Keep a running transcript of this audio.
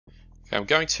Okay, I'm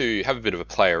going to have a bit of a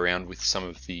play around with some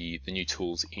of the new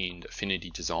tools in Affinity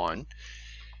Design.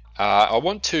 I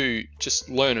want to just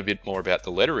learn a bit more about the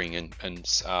lettering and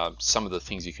some of the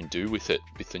things you can do with it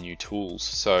with the new tools.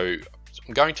 So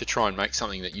I'm going to try and make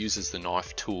something that uses the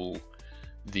knife tool,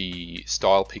 the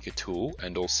style picker tool,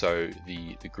 and also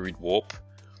the grid warp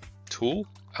tool.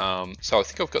 So I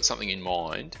think I've got something in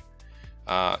mind.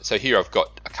 So here I've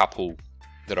got a couple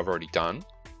that I've already done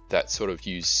that sort of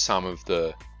use some of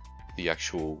the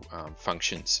actual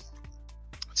functions.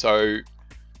 So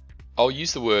I'll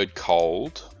use the word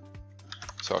cold,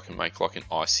 so I can make like an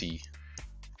icy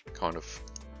kind of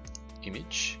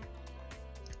image.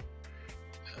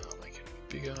 I'll make it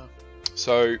a bit bigger.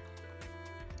 So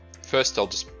first I'll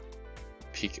just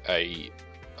pick a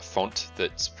font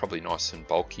that's probably nice and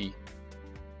bulky,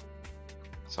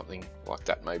 something like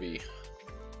that maybe.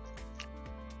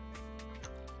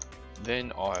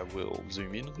 Then I will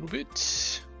zoom in a little bit.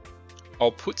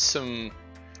 I'll put some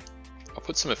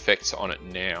effects on it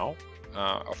now.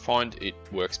 I find it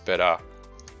works better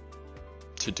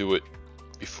to do it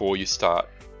before you start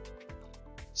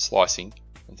slicing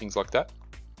and things like that.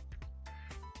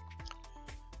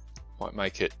 Might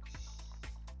make it,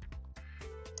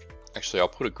 actually I'll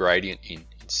put a gradient in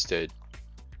instead.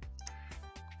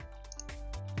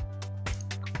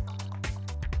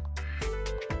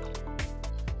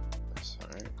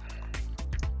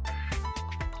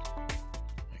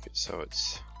 So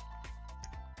it's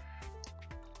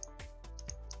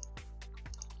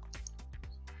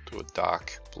do a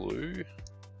dark blue,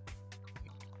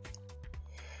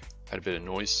 add a bit of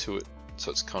noise to it,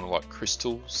 so it's kind of like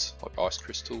crystals, like ice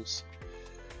crystals.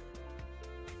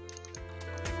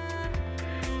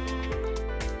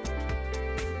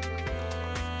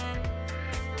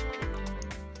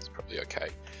 It's probably okay.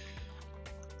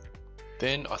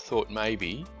 Then I thought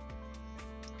maybe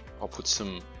I'll put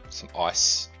some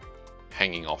ice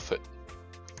hanging off it.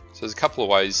 So there's a couple of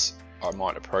ways I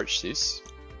might approach this.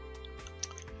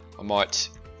 I might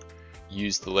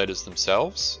use the letters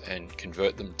themselves and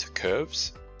convert them to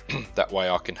curves. That way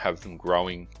I can have them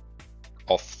growing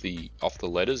off the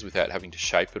letters without having to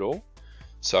shape it all.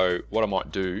 So what I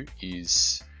might do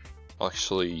is I'll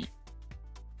actually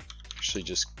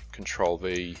just Control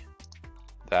V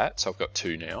that. So I've got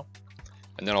two now,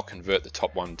 and then I'll convert the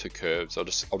top one to curves. I'll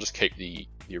just keep the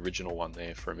original one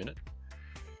there for a minute.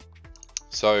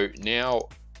 So now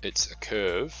it's a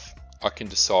curve. I can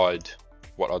decide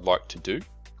what I'd like to do.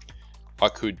 I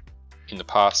could, in the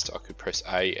past, I could press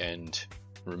A and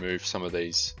remove some of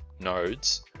these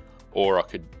nodes, or I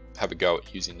could have a go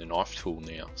at using the knife tool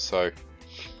now. So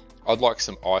I'd like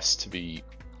some ice to be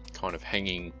kind of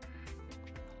hanging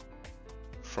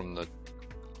from the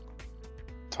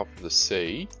top of the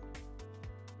sea,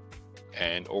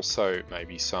 and also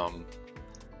maybe some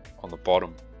on the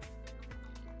bottom,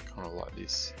 kind of like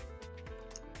this.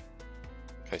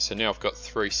 Okay, so now I've got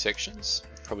three sections.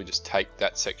 I'll probably just take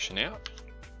that section out,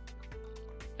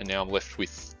 and now I'm left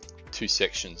with two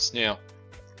sections. Now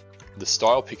the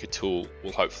style picker tool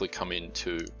will hopefully come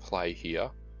into play here.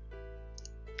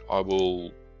 I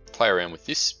will play around with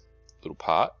this little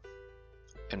part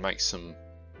and make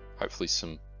hopefully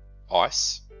some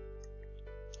ice,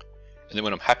 and then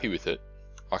when I'm happy with it,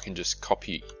 I can just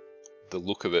copy the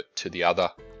look of it to the other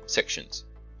sections.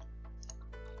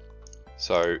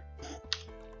 So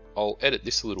I'll edit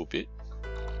this a little bit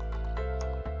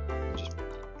and just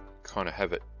kind of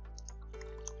have it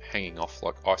hanging off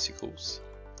like icicles.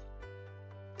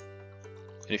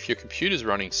 And if your computer's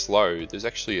running slow, there's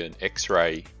actually an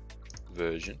X-ray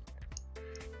version,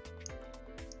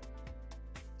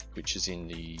 which is in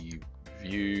the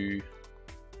view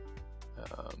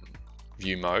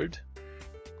mode,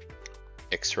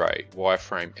 X-ray,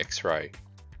 wireframe X-ray.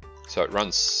 So it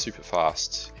runs super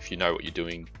fast if you know what you're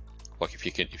doing. Like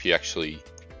if you actually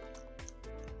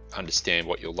understand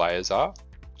what your layers are,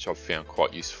 which I've found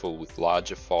quite useful with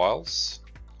larger files.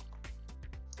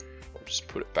 I'll just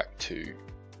put it back to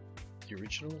the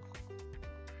original.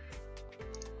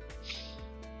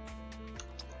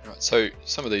 Right, so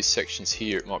some of these sections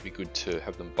here, it might be good to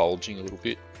have them bulging a little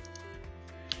bit.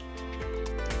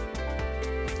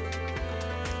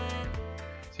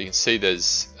 So you can see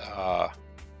there's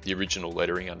the original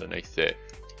lettering underneath there.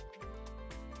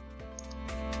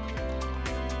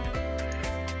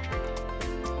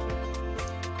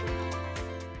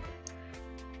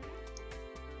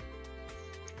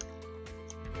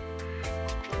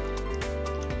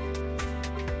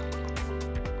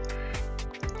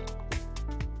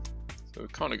 So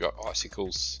we've kind of got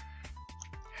icicles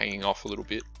hanging off a little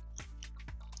bit.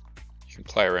 You can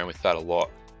play around with that a lot.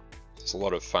 There's a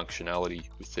lot of functionality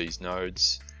with these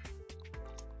nodes.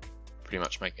 pretty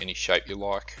much make any shape you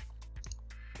like.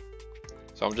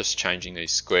 So I'm just changing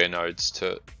these square nodes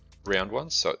to round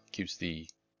ones, so it gives the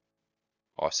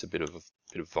ice a bit of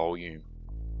volume.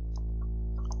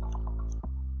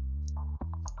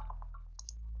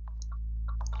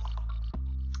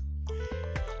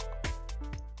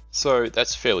 So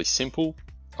that's fairly simple.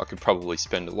 I could probably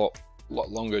spend a lot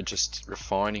longer just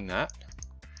refining that.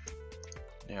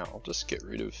 Now I'll just get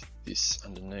rid of this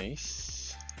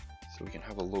underneath so we can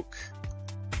have a look.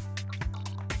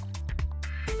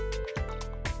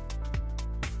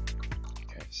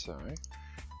 Okay, so I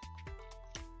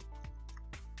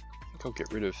think I'll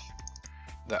get rid of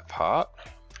that part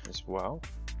as well.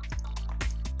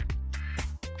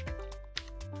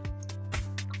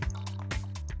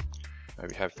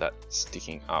 Maybe have that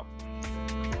sticking up.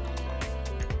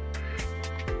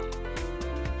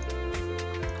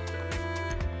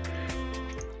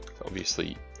 So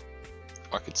obviously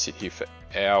I could sit here for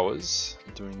hours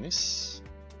doing this.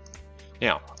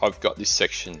 Now I've got this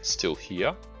section still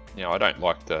here. Now I don't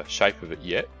like the shape of it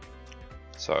yet,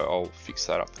 so I'll fix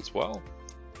that up as well.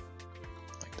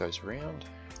 Make those round.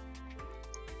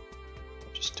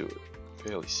 I'll just do it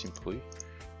fairly simply.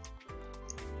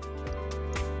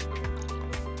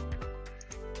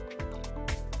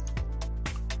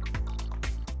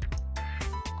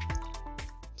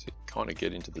 Kind of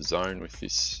get into the zone with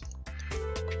this.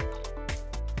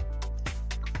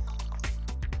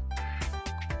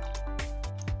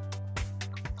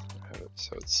 Have it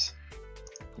so it's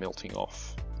melting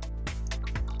off.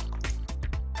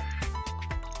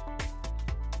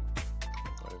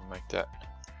 Make that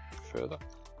further.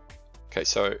 Okay,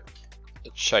 so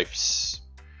the shape's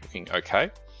looking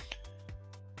okay.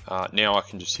 Now I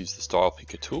can just use the style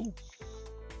picker tool.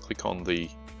 Click on the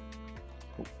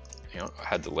I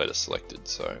had the letter selected,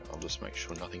 so I'll just make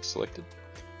sure nothing's selected.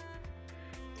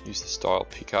 Use the style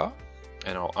picker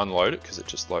and I'll unload it because it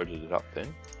just loaded it up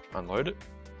then. Unload it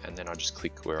and then I just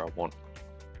click where I want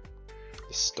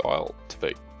the style to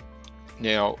be.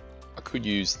 Now I could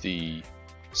use the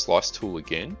slice tool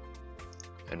again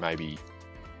and maybe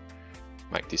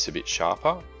make this a bit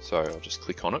sharper. So I'll just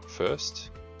click on it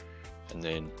first and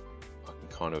then I can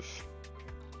kind of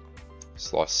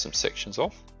slice some sections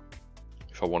off.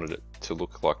 If I wanted it to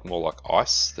look like more like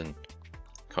ice, then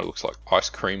kind of looks like ice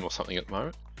cream or something at the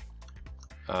moment.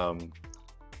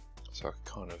 So I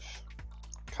kind of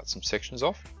cut some sections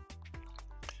off,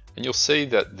 and you'll see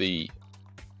that the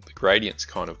gradient's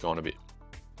kind of gone a bit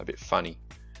funny.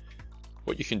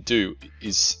 What you can do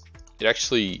is it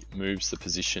actually moves the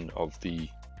position of the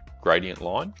gradient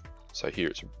line. So here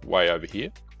it's way over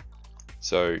here.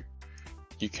 So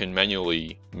you can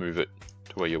manually move it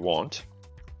to where you want.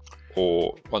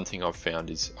 Or one thing I've found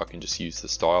is I can just use the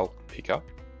style picker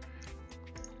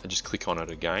and just click on it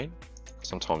again.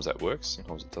 Sometimes that works,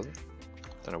 sometimes it doesn't.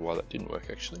 Don't know why that didn't work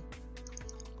actually.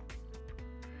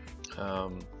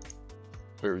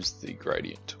 Where is the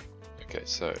gradient? Okay,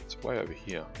 so it's way over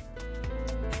here.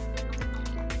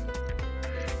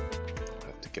 I'll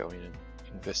have to go in and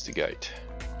investigate.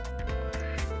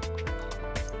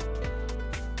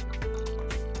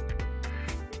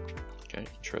 Okay,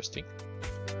 interesting.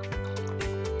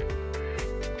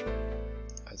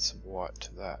 Add some white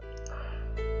to that.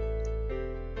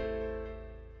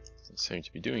 Doesn't seem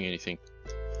to be doing anything.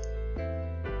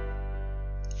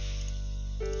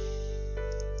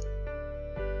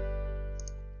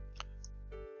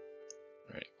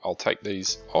 Right, I'll take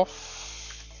these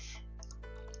off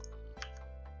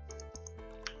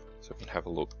so we can have a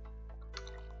look.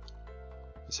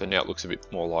 So now it looks a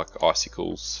bit more like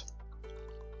icicles.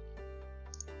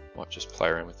 Might just play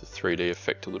around with the 3D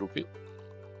effect a little bit.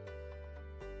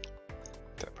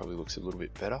 That probably looks a little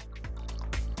bit better.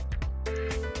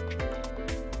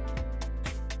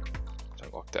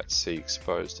 Don't like that C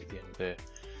exposed at the end there.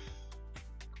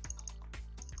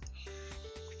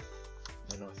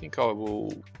 And I think I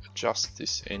will adjust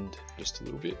this end just a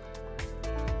little bit.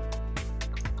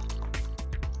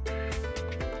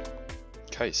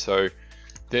 Okay, so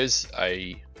there's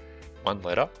one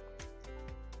letter.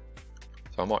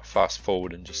 So I might fast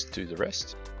forward and just do the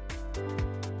rest.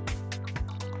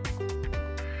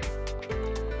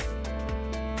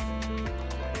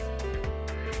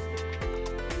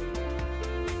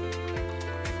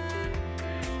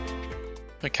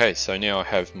 Okay, so now I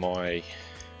have my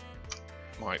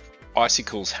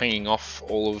icicles hanging off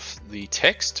all of the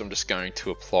text. I'm just going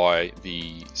to apply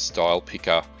the style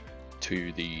picker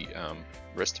to the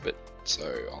rest of it.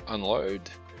 So I'll unload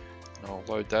and I'll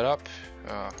load that up.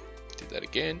 Did that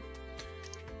again.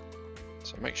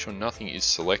 So make sure nothing is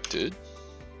selected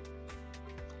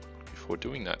before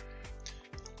doing that.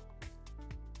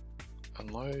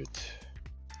 unload.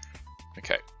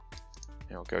 Okay,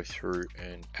 now I'll go through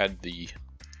and add the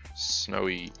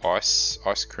snowy ice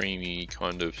creamy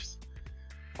kind of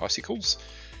icicles.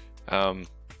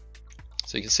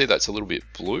 So you can see that's a little bit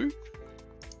blue.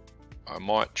 I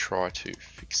might try to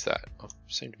fix that. I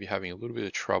seem to be having a little bit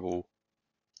of trouble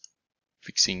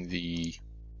fixing the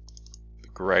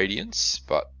gradients,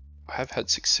 but I have had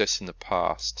success in the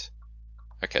past.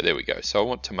 Okay, there we go. So I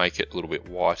want to make it a little bit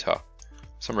whiter. For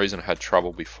some reason I had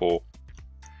trouble before.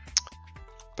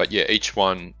 But yeah, each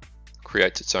one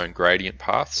creates its own gradient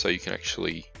path, so you can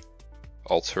actually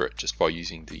alter it just by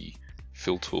using the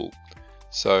fill tool.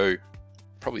 So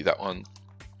probably that one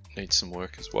needs some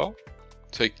work as well.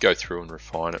 So you can go through and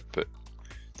refine it, but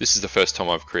this is the first time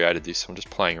I've created this. I'm just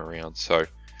playing around. So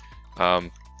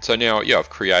so now, yeah, I've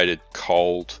created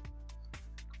cold.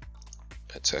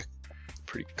 It's a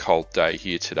pretty cold day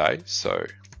here today, so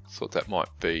I thought that might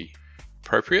be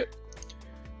appropriate.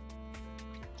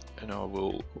 And I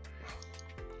will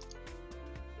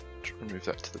try and move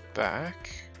that to the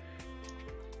back.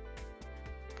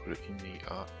 Put it in the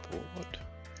artboard.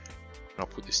 And I'll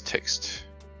put this text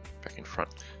back in front.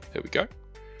 There we go.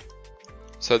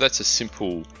 So that's a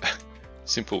simple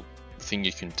thing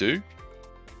you can do.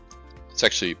 It's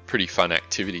actually a pretty fun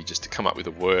activity just to come up with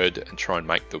a word and try and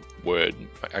make the word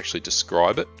actually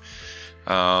describe it.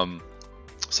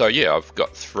 So yeah, I've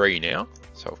got 3 now.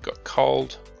 So I've got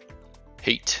cold,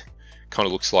 heat, kind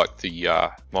of looks like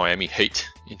the Miami Heat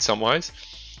in some ways,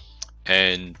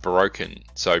 and broken.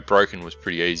 So broken was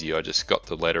pretty easy. I just got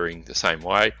the lettering the same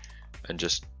way and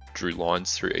just drew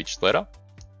lines through each letter.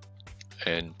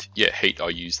 And yeah, heat, I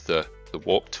used the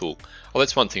warp tool. Oh,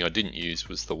 that's one thing I didn't use,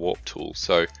 was the warp tool.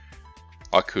 So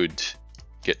I could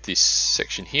get this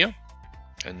section here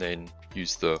and then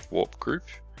use the warp group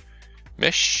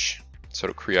mesh, so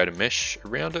it'll create a mesh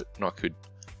around it, and I could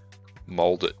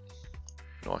mold it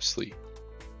nicely.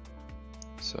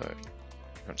 So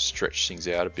I'm going to stretch things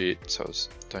out a bit so I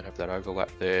don't have that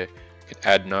overlap there. You can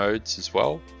add nodes as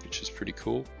well, which is pretty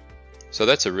cool. So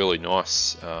that's a really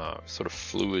nice sort of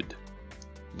fluid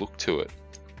look to it.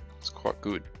 It's quite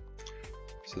good.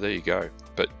 So there you go.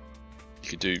 But you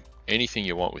could do anything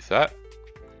you want with that.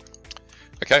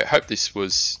 Okay, I hope this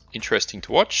was interesting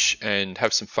to watch, and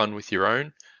have some fun with your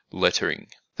own lettering.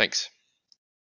 Thanks.